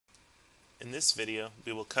In this video,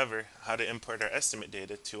 we will cover how to import our estimate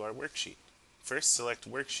data to our worksheet. First, select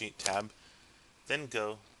Worksheet tab, then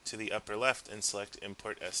go to the upper left and select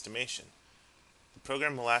Import Estimation. The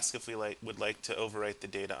program will ask if we would like to overwrite the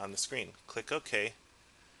data on the screen. Click OK,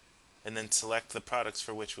 and then select the products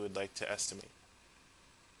for which we would like to estimate.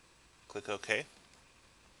 Click OK,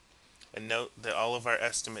 and note that all of our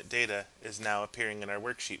estimate data is now appearing in our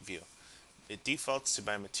worksheet view. It defaults to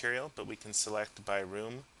by material, but we can select by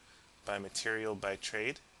room, by material by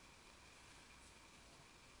trade,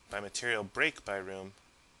 by material break by room,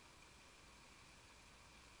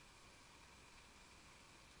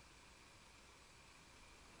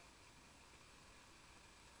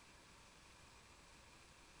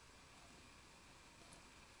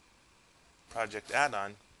 project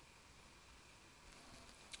add-on,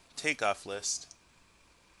 takeoff list,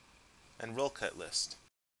 and roll cut list.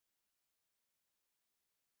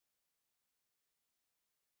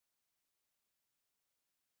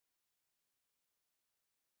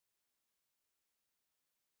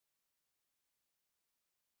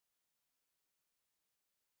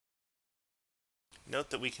 Note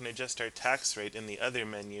that we can adjust our tax rate in the other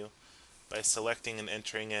menu by selecting and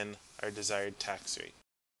entering in our desired tax rate.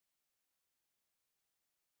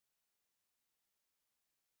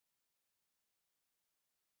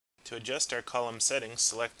 To adjust our column settings,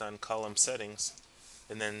 select on Column Settings,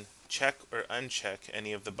 and then check or uncheck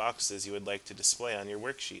any of the boxes you would like to display on your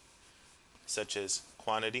worksheet, such as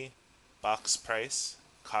quantity, box price,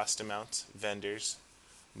 cost amounts, vendors,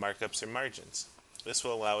 markups, or margins. This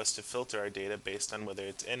will allow us to filter our data based on whether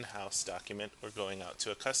it's in-house document or going out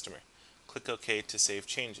to a customer. Click OK to save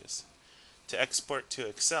changes. To export to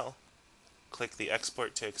Excel, click the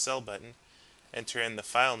Export to Excel button, enter in the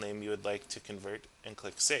file name you would like to convert, and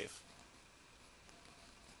click Save.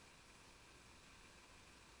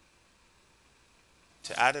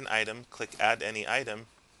 To add an item, click Add Any Item,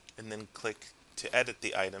 and then click to edit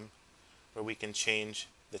the item, where we can change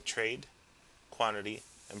the trade, quantity,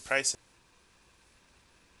 and price.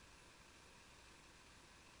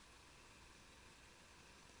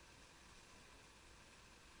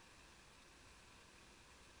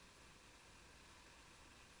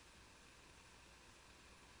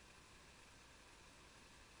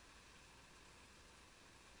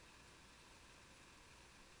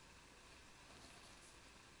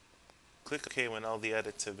 Click OK when all the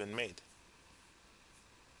edits have been made.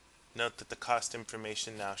 Note that the cost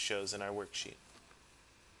information now shows in our worksheet.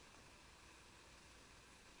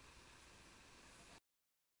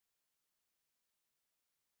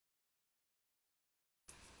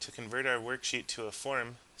 To convert our worksheet to a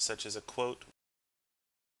form, such as a quote,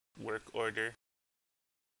 work order,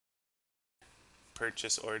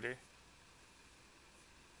 purchase order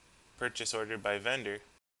by vendor,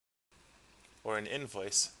 or an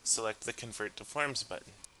invoice, select the Convert to Forms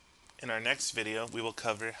button. In our next video, we will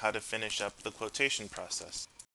cover how to finish up the quotation process.